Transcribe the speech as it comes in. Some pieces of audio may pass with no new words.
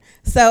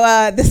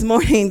So this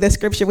morning, the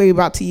scripture will be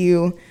brought to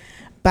you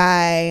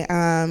by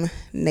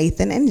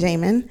Nathan and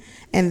Jamin.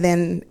 And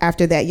then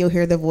after that, you'll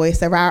hear the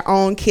voice of our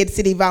own Kid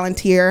City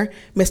volunteer,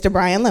 Mr.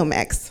 Brian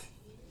Lomax.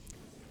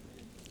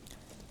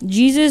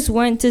 Jesus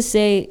went to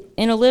say,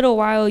 "In a little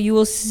while you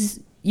will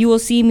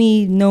see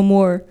me no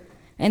more,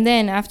 and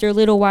then after a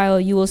little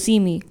while you will see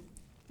me."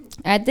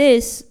 At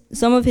this,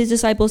 some of his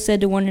disciples said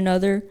to one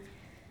another,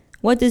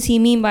 "What does he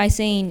mean by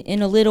saying,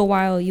 'In a little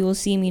while you will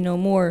see me no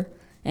more,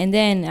 and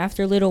then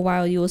after a little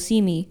while you will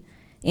see me'?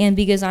 And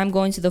because I'm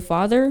going to the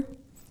Father?"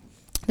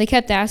 They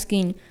kept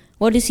asking,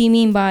 "What does he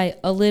mean by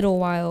a little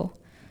while?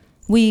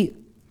 We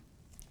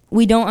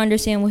don't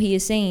understand what he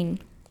is saying."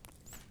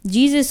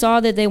 Jesus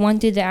saw that they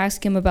wanted to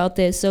ask him about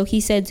this, so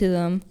he said to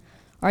them,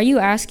 Are you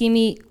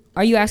asking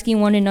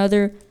one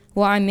another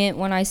what I meant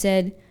when I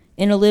said,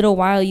 'In a little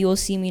while you will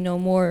see me no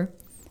more,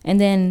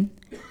 and then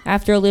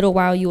after a little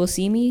while you will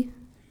see me'?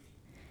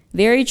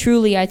 Very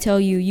truly I tell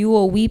you, you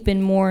will weep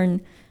and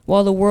mourn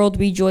while the world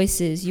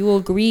rejoices. You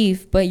will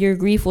grieve, but your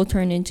grief will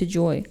turn into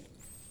joy.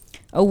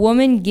 A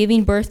woman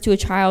giving birth to a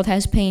child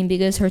has pain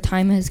because her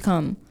time has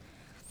come.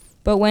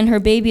 But when her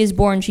baby is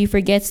born, she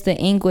forgets the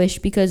anguish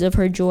because of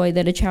her joy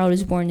that a child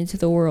is born into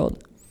the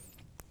world.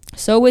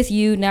 So with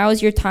you, now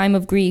is your time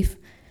of grief,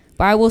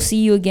 but I will see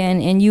you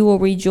again, and you will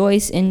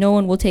rejoice, and no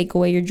one will take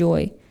away your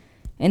joy.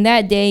 And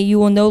that day you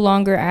will no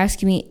longer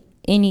ask me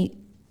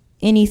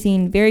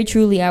anything. Very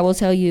truly I will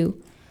tell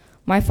you,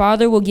 my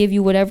Father will give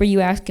you whatever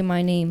you ask in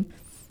my name.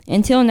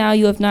 Until now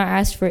you have not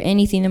asked for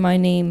anything in my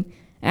name.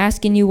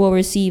 Ask and you will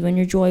receive, and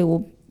your joy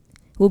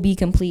will be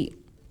complete.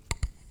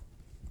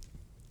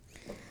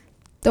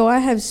 Though I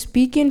have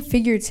spoken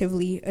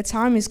figuratively, a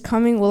time is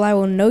coming when I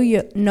will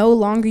no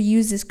longer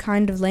use this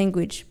kind of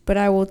language, but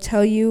I will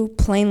tell you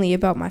plainly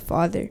about my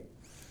Father.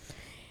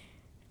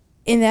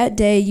 In that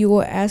day you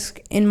will ask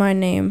in my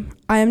name.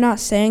 I am not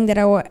saying that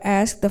I will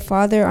ask the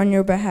Father on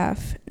your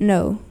behalf.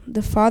 No,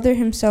 the Father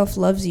himself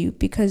loves you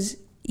because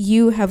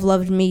you have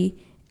loved me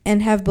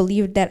and have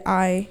believed that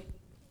I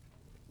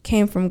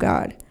came from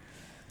God.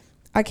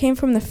 I came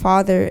from the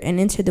Father and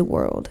into the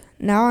world.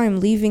 Now I am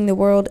leaving the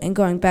world and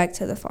going back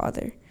to the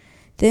Father.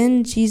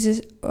 Then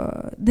Jesus'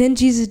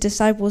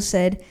 disciples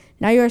said,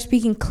 Now you are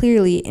speaking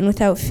clearly and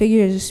without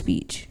figures of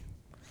speech.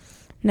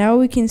 Now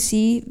we can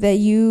see that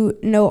you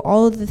know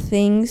all of the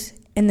things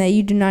and that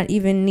you do not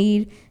even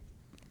need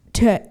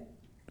to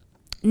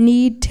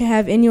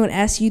have anyone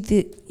ask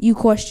you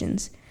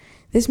questions.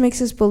 This makes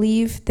us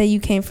believe that you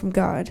came from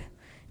God.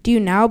 Do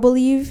you now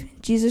believe?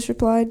 Jesus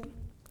replied.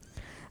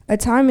 A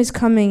time is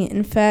coming,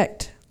 in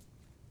fact,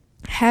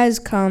 has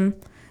come,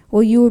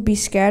 where you will be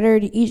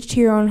scattered, each to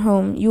your own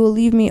home. You will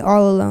leave me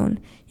all alone.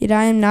 Yet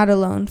I am not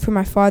alone, for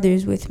my Father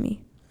is with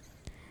me.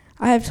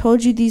 I have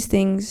told you these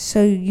things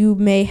so you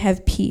may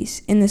have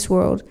peace in this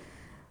world.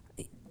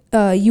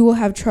 You will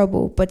have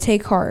trouble, but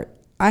take heart.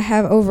 I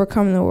have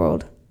overcome the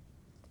world.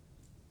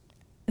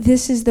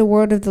 This is the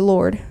word of the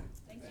Lord.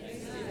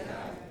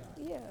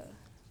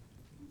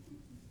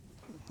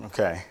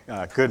 Okay,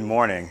 good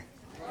morning.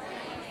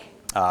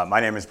 My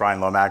name is Brian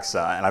Lomax,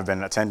 and I've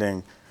been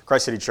attending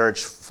Christ City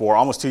Church for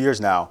almost 2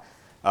 years now.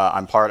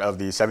 I'm part of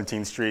the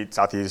 17th Street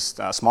Southeast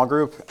small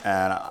group,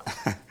 and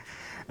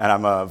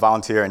I'm a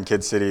volunteer in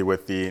Kid City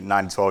with the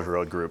 9 to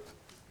 12-year-old group.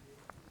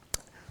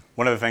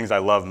 One of the things I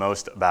love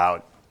most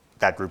about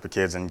that group of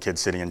kids and Kid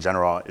City in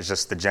general is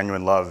just the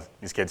genuine love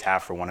these kids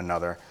have for one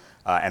another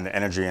and the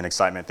energy and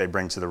excitement they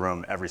bring to the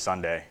room every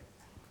Sunday.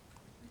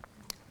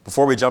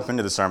 Before we jump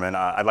into the sermon,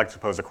 I'd like to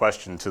pose a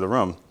question to the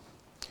room.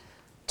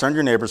 Turn to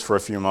your neighbors for a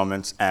few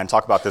moments and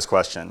talk about this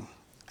question.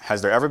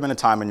 Has there ever been a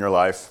time in your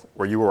life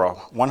where you were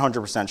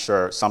 100%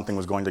 sure something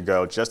was going to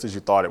go just as you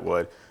thought it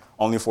would,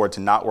 only for it to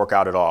not work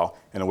out at all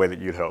in a way that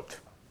you'd hoped?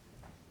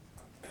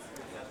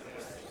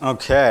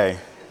 Okay.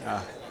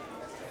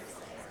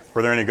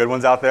 Were there any good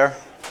ones out there?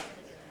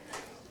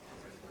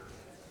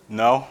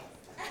 No?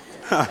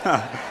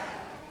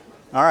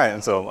 All right,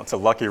 and so it's a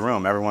lucky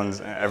room.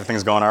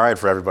 Everything's going all right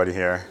for everybody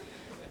here.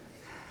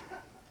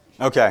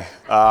 Okay,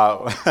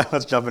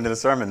 let's jump into the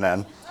sermon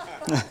then.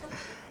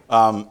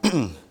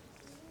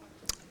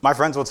 My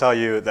friends will tell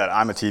you that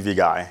I'm a TV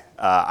guy.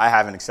 I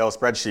have an Excel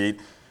spreadsheet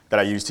that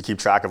I use to keep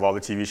track of all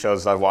the TV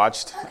shows I've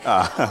watched.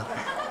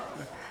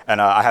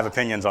 And I have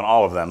opinions on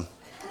all of them.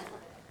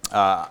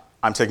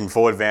 I'm taking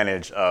full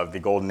advantage of the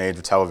golden age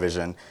of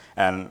television.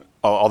 And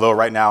although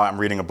right now I'm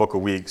reading a book a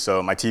week,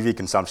 so my TV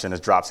consumption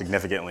has dropped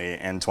significantly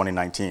in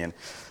 2019,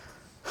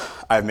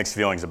 I have mixed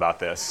feelings about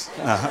this.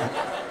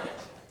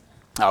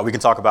 We can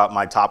talk about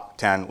my top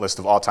 10 list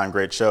of all-time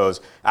great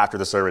shows after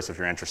the service if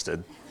you're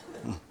interested.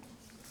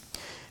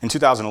 In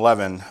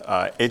 2011,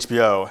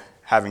 HBO,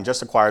 having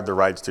just acquired the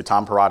rights to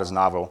Tom Perrotta's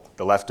novel,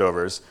 The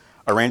Leftovers,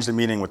 arranged a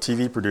meeting with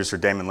TV producer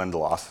Damon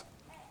Lindelof.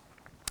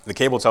 The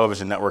cable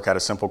television network had a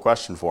simple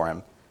question for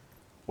him.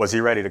 Was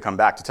he ready to come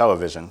back to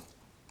television?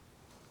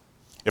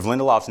 If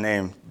Lindelof's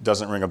name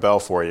doesn't ring a bell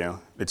for you,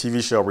 the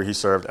TV show where he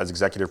served as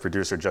executive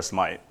producer just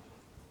might.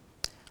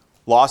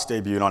 Lost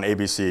debuted on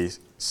ABC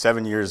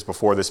 7 years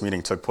before this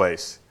meeting took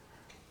place.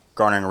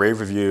 garnering rave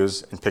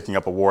reviews and picking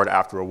up award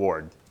after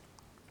award.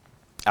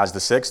 As the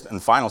 6th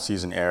and final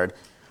season aired,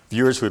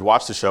 viewers who had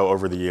watched the show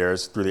over the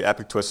years through the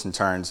epic twists and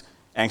turns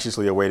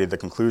anxiously awaited the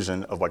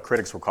conclusion of what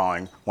critics were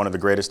calling one of the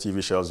greatest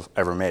TV shows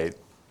ever made.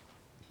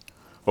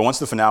 But once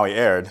the finale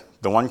aired,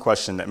 the one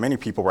question that many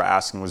people were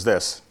asking was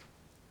this: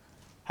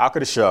 how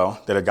could a show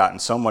that had gotten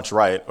so much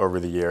right over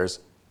the years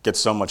get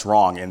so much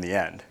wrong in the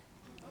end?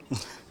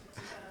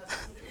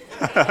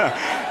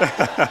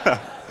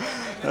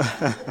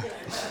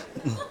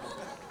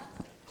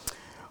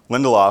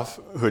 Lindelof,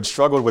 who had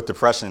struggled with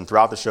depression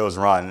throughout the show's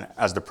run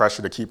as the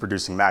pressure to keep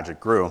producing magic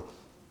grew,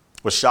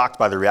 was shocked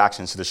by the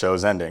reactions to the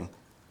show's ending.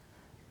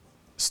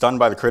 Stunned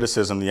by the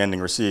criticism the ending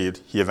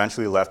received, he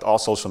eventually left all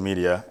social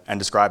media and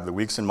described the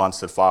weeks and months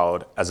that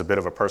followed as a bit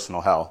of a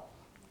personal hell.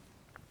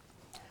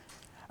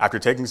 After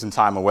taking some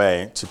time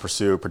away to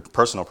pursue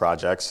personal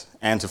projects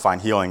and to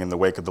find healing in the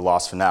wake of the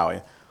lost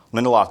finale,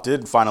 Lindelof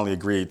did finally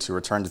agree to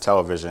return to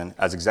television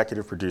as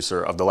executive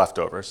producer of The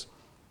Leftovers.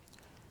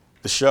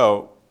 The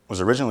show was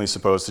originally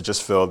supposed to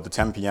just fill the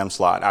 10 p.m.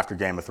 slot after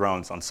Game of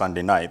Thrones on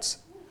Sunday nights.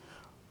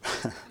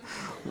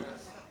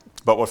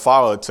 But what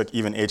followed took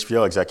even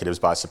HBO executives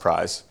by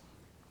surprise.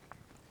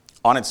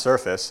 On its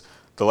surface,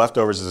 The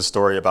Leftovers is a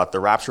story about the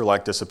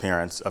rapture-like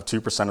disappearance of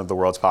 2% of the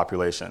world's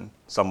population,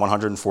 some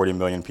 140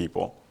 million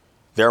people.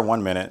 There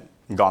 1 minute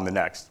and gone the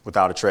next,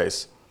 without a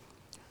trace.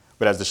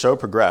 But as the show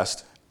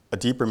progressed, a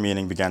deeper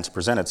meaning began to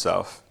present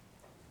itself.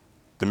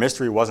 The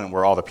mystery wasn't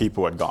where all the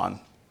people had gone.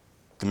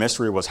 The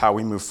mystery was how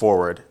we move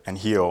forward and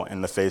heal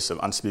in the face of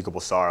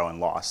unspeakable sorrow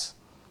and loss.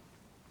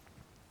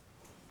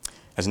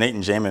 As Nate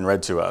and Jamin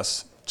read to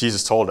us,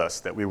 Jesus told us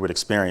that we would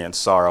experience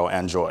sorrow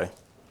and joy.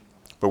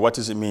 But what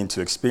does it mean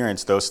to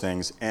experience those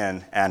things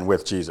in and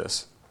with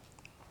Jesus?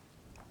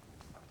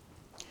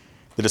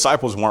 The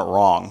disciples weren't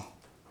wrong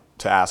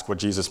to ask what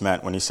Jesus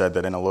meant when he said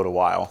that in a little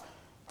while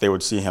they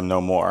would see him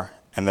no more,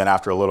 and then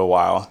after a little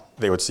while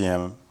they would see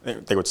him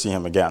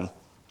again.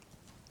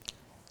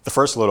 The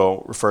first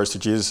little refers to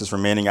Jesus'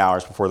 remaining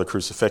hours before the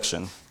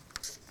crucifixion,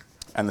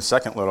 and the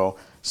second little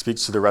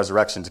speaks to the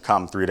resurrection to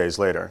come 3 days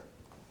later.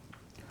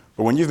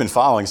 But when you've been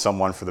following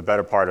someone for the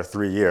better part of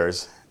 3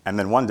 years, and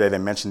then one day they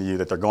mention to you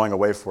that they're going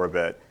away for a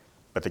bit,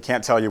 but they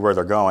can't tell you where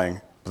they're going,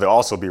 but they'll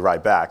also be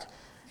right back,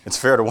 it's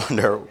fair to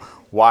wonder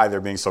why they're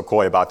being so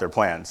coy about their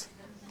plans.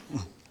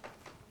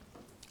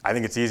 I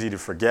think it's easy to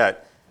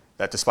forget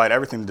that despite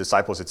everything the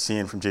disciples had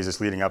seen from Jesus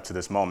leading up to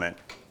this moment,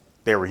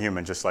 they were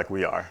human just like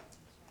we are.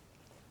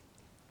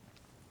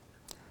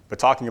 But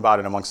talking about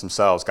it amongst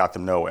themselves got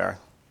them nowhere.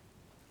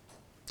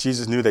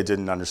 Jesus knew they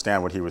didn't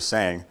understand what he was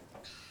saying,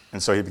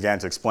 and so he began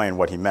to explain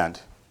what he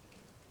meant.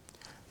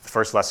 The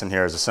first lesson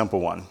here is a simple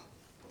one.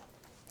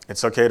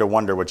 It's okay to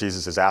wonder what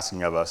Jesus is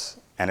asking of us,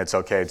 and it's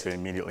okay to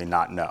immediately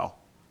not know.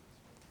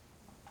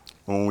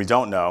 When we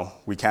don't know,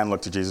 we can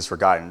look to Jesus for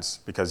guidance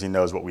because he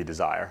knows what we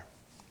desire.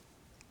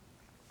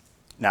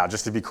 Now,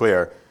 just to be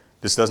clear,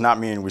 this does not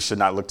mean we should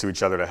not look to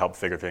each other to help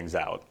figure things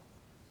out.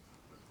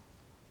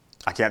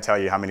 I can't tell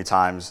you how many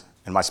times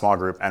in my small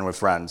group and with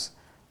friends,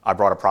 I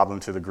brought a problem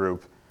to the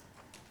group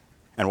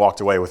and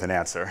walked away with an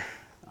answer.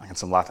 I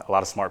had a lot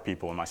of smart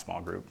people in my small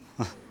group.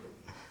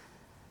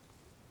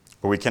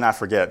 But we cannot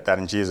forget that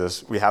in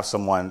Jesus, we have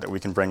someone that we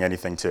can bring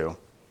anything to.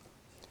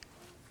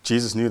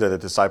 Jesus knew that the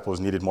disciples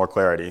needed more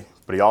clarity,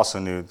 but he also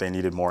knew they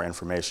needed more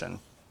information.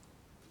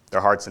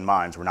 Their hearts and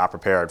minds were not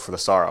prepared for the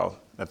sorrow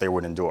that they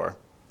would endure.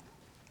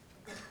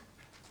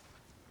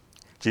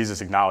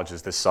 Jesus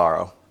acknowledges this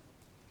sorrow.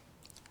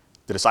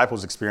 The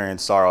disciples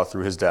experienced sorrow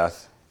through his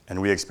death, and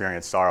we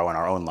experience sorrow in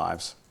our own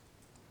lives.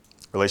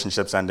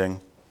 Relationships ending,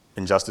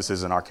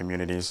 injustices in our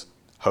communities,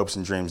 hopes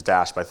and dreams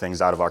dashed by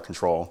things out of our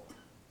control.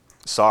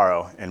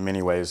 Sorrow, in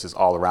many ways, is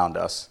all around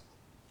us.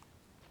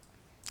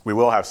 We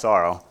will have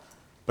sorrow,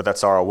 but that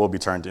sorrow will be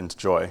turned into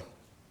joy.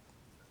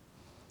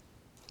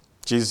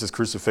 Jesus'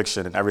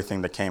 crucifixion and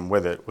everything that came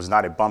with it was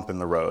not a bump in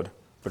the road,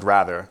 but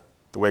rather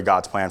the way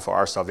God's plan for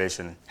our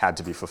salvation had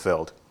to be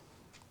fulfilled.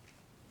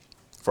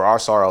 For our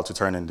sorrow to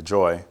turn into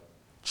joy,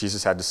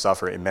 Jesus had to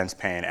suffer immense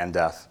pain and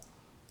death.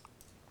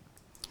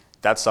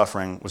 That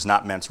suffering was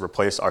not meant to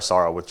replace our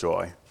sorrow with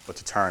joy, but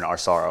to turn our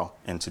sorrow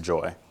into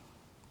joy.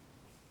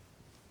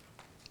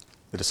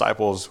 The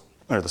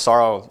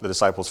sorrow the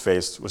disciples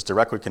faced was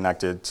directly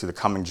connected to the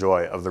coming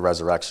joy of the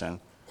resurrection,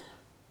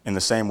 in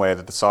the same way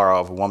that the sorrow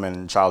of a woman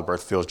in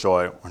childbirth feels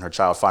joy when her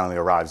child finally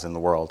arrives in the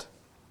world.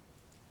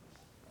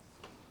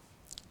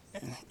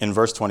 In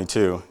verse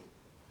 22,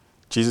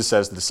 Jesus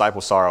says the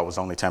disciples' sorrow was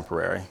only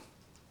temporary.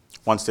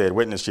 Once they had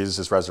witnessed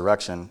Jesus'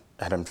 resurrection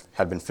and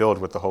had been filled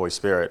with the Holy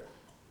Spirit,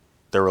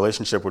 their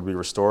relationship would be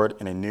restored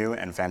in a new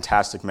and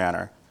fantastic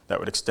manner that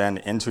would extend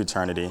into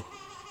eternity.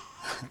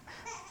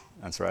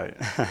 That's right.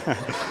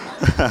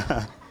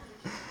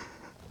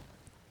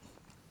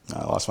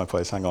 I lost my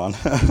place. Hang on.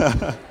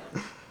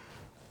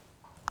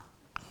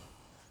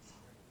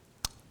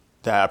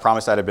 That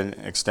promise that had been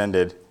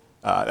extended,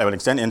 that would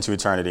extend into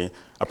eternity,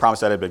 a promise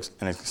that had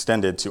been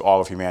extended to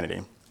all of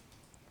humanity.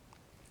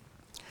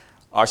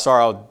 Our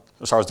sorrow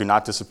do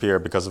not disappear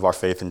because of our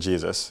faith in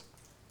Jesus.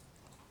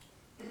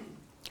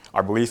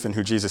 Our belief in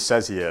who Jesus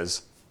says he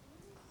is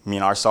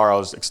mean our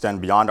sorrows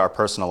extend beyond our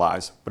personal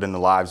lives, but in the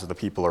lives of the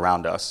people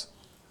around us.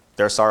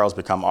 Their sorrows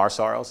become our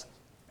sorrows,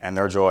 and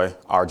their joy,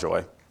 our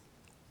joy.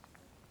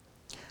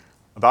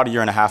 About 1.5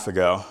 years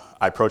ago,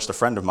 I approached a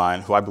friend of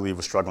mine who I believe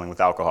was struggling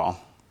with alcohol.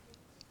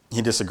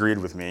 He disagreed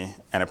with me,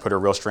 and it put a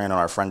real strain on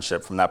our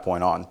friendship from that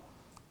point on.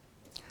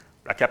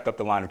 I kept up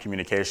the line of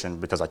communication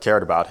because I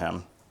cared about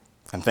him,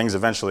 and things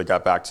eventually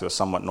got back to a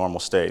somewhat normal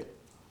state.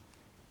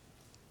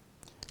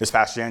 This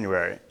past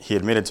January, he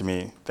admitted to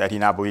me that he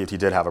now believed he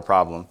did have a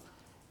problem,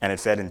 and it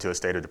fed into a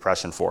state of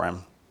depression for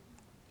him.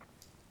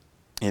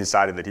 He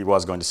decided that he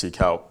was going to seek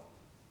help.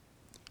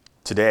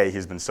 Today,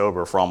 he's been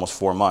sober for almost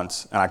 4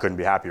 months, and I couldn't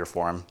be happier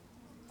for him.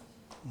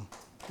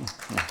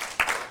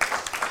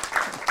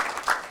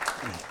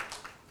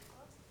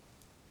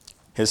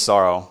 His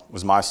sorrow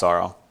was my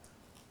sorrow,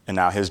 and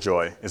now his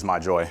joy is my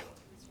joy.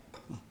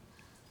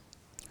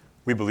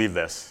 We believe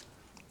this.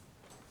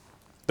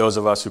 Those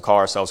of us who call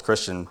ourselves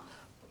Christian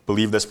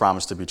believe this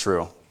promise to be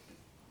true.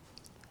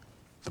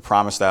 The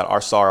promise that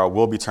our sorrow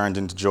will be turned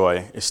into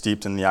joy is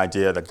steeped in the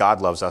idea that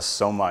God loves us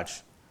so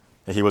much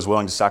that he was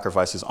willing to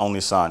sacrifice his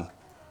only son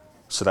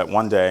so that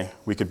one day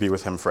we could be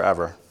with him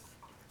forever.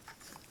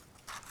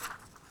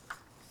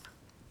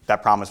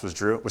 That promise was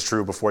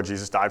true before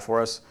Jesus died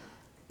for us.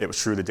 It was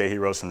true the day he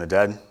rose from the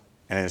dead,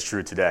 and it is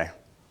true today.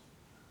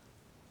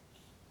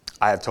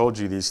 I have told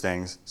you these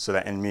things so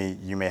that in me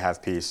you may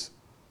have peace.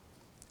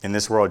 In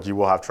this world you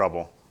will have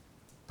trouble,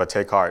 but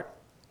take heart,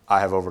 I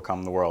have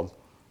overcome the world.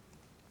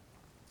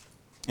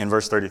 In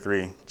verse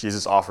 33,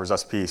 Jesus offers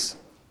us peace,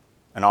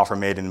 an offer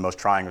made in the most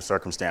trying of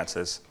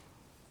circumstances.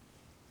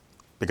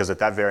 Because at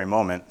that very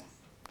moment,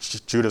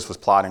 Judas was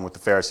plotting with the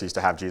Pharisees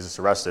to have Jesus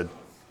arrested.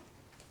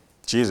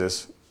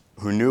 Jesus,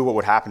 who knew what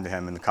would happen to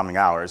him in the coming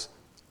hours,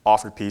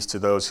 offered peace to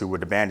those who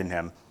would abandon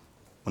him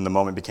when the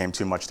moment became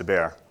too much to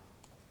bear.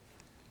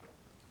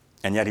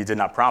 And yet he did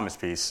not promise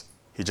peace,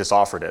 he just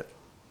offered it.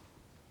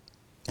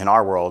 In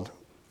our world,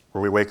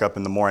 where we wake up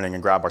in the morning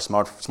and grab our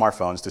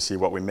smartphones to see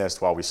what we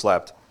missed while we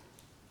slept,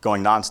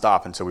 going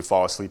nonstop until we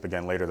fall asleep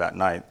again later that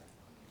night,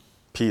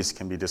 peace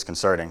can be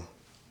disconcerting,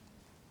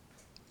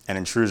 an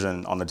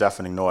intrusion on the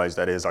deafening noise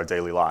that is our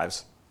daily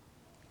lives.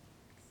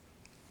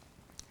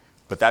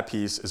 But that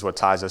peace is what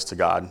ties us to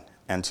God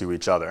and to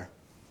each other.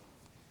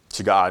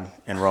 To God,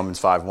 in Romans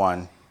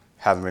 5:1,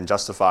 having been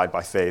justified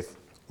by faith,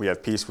 we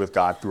have peace with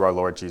God through our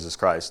Lord Jesus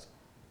Christ.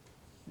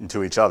 And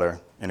to each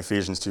other, in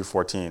Ephesians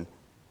 2:14,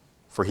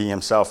 for he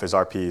himself is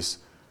our peace,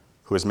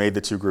 who has made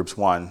the two groups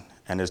one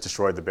and has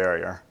destroyed the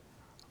barrier,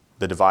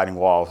 the dividing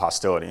wall of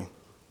hostility.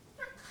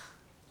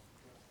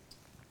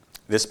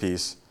 This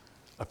peace,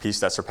 a peace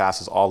that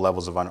surpasses all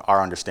levels of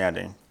our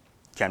understanding,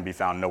 can be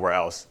found nowhere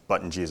else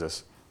but in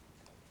Jesus.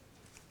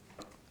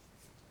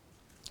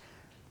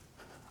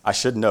 I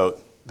should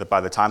note that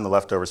by the time The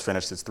Leftovers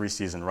finished its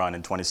 3-season run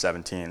in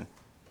 2017,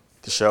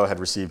 the show had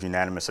received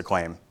unanimous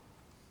acclaim.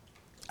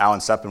 Alan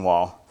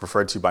Sepinwall,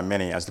 referred to by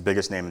many as the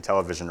biggest name in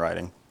television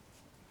writing,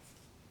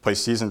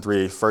 placed Season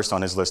 3 first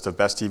on his list of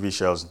best TV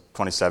shows in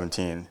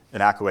 2017,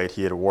 an accolade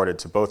he had awarded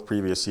to both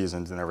previous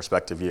seasons in their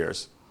respective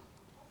years.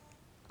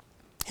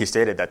 He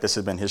stated that this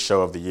had been his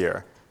show of the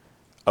year,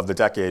 of the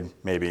decade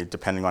maybe,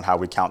 depending on how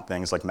we count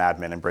things like Mad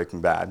Men and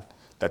Breaking Bad,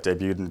 that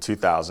debuted in the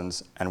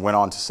 2000s, and went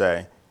on to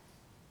say,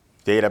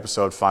 the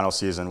 8-episode final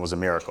season was a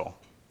miracle.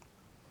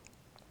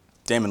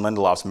 Damon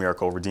Lindelof's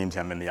miracle redeemed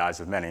him in the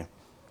eyes of many.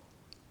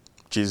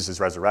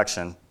 Jesus'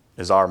 resurrection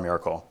is our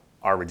miracle,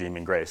 our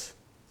redeeming grace.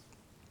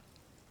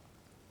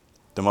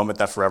 The moment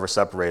that forever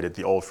separated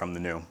the old from the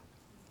new.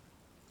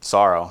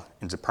 Sorrow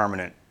into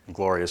permanent and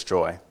glorious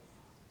joy.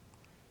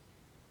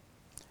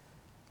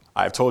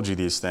 I have told you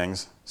these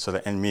things so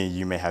that in me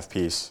you may have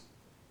peace.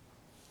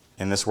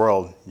 In this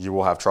world you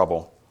will have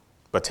trouble,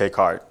 but take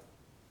heart,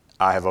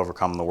 I have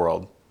overcome the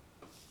world.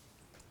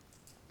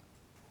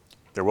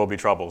 There will be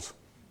troubles.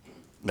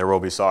 There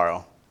will be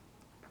sorrow.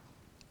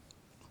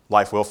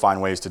 Life will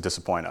find ways to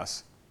disappoint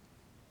us.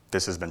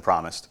 This has been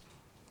promised.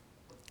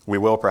 We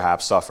will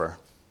perhaps suffer.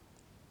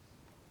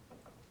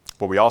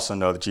 But we also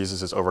know that Jesus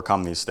has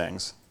overcome these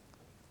things.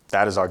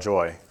 That is our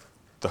joy,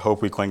 the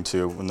hope we cling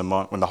to when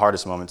the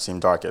hardest moments seem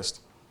darkest.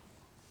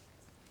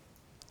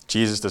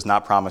 Jesus does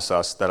not promise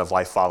us that of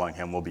life following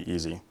him will be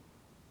easy.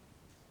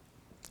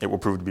 It will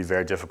prove to be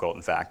very difficult,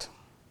 in fact.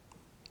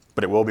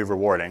 But it will be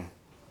rewarding,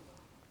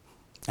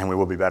 and we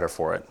will be better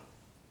for it.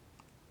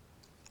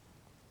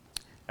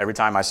 Every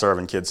time I serve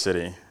in Kid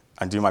City,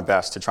 I do my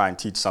best to try and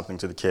teach something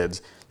to the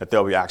kids that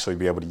they'll actually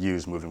be able to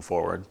use moving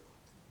forward.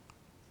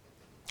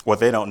 What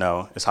they don't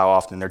know is how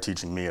often they're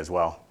teaching me as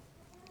well.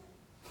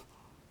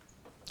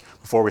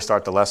 Before we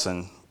start the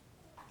lesson,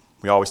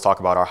 we always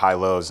talk about our high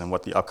lows and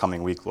what the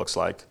upcoming week looks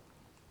like.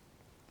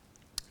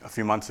 A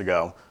few months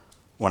ago,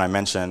 when I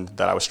mentioned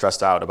that I was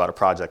stressed out about a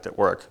project at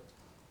work,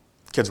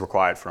 kids were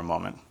quiet for a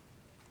moment.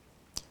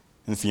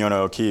 And Fiona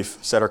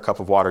O'Keefe set her cup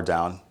of water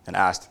down and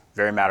asked,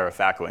 very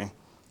matter-of-factly,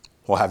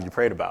 well, have you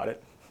prayed about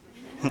it?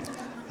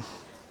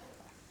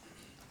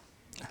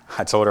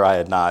 I told her I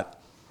had not.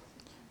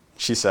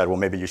 She said, well,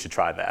 maybe you should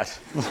try that.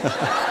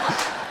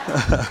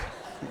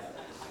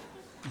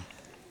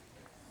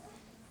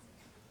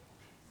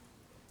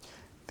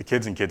 The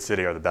kids in Kid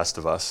City are the best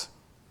of us.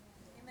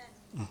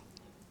 Amen.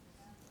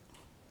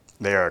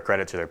 They are a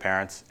credit to their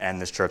parents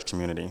and this church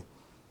community.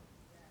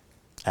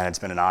 And it's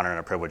been an honor and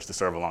a privilege to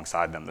serve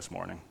alongside them this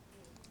morning.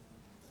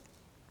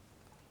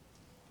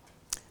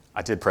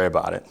 I did pray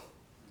about it,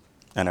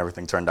 and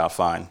everything turned out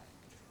fine.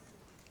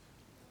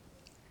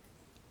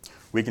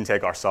 We can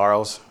take our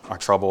sorrows, our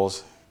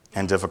troubles,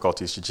 and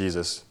difficulties to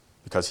Jesus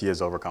because he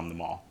has overcome them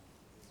all.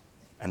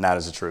 And that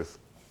is the truth.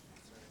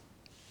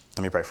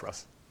 Let me pray for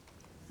us.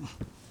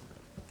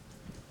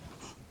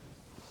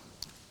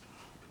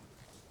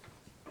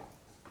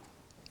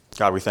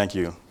 God, we thank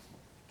you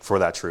for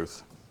that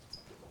truth.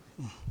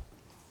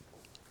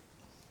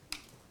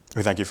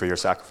 We thank you for your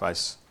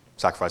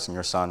sacrificing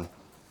your son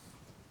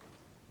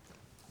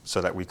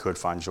so that we could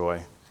find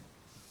joy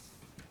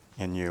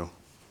in you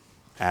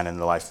and in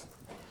the life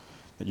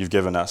that you've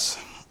given us.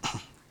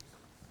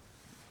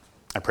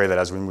 I pray that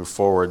as we move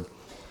forward,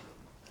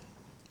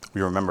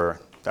 we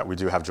remember that we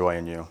do have joy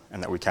in you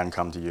and that we can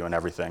come to you in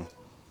everything.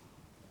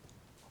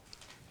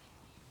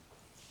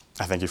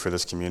 I thank you for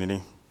this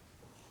community.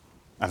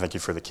 I thank you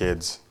for the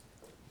kids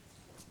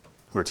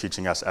who are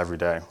teaching us every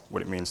day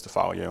what it means to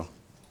follow you.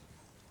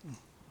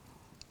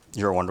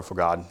 You're a wonderful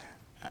God,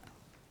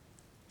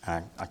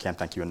 and I can't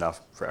thank you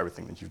enough for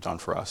everything that you've done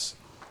for us.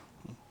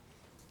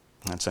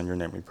 And it's in your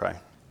name we pray.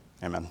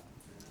 Amen.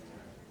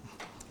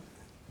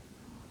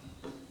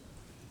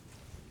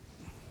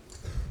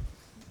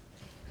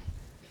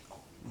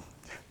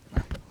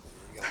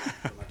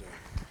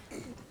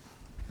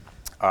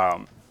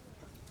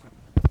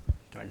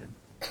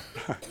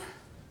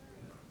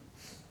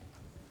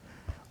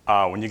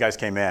 When you guys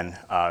came in,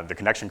 the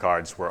connection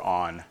cards were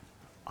on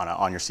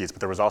your seats, but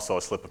there was also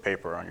a slip of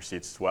paper on your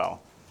seats as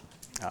well.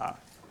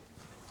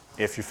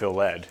 If you feel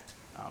led,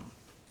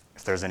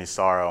 if there's any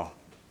sorrow,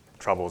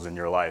 troubles in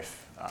your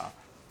life,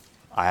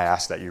 I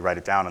ask that you write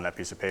it down on that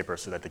piece of paper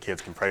so that the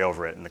kids can pray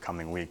over it in the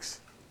coming weeks.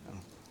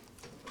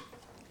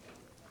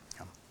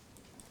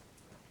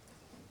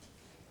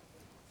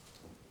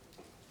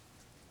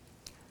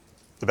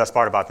 The best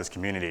part about this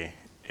community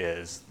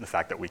is the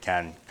fact that we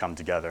can come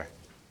together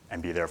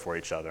and be there for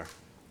each other.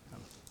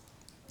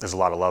 There's a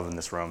lot of love in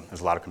this room.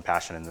 There's a lot of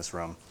compassion in this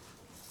room.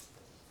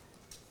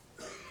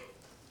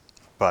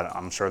 But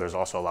I'm sure there's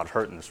also a lot of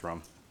hurt in this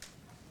room.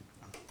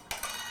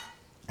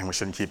 And we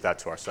shouldn't keep that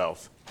to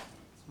ourselves.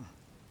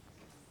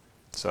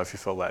 So if you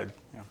feel led,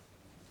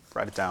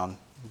 write it down,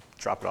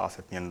 drop it off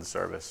at the end of the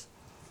service.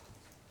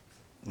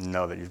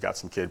 Know that you've got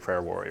some kid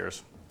prayer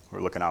warriors who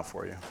are looking out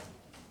for you.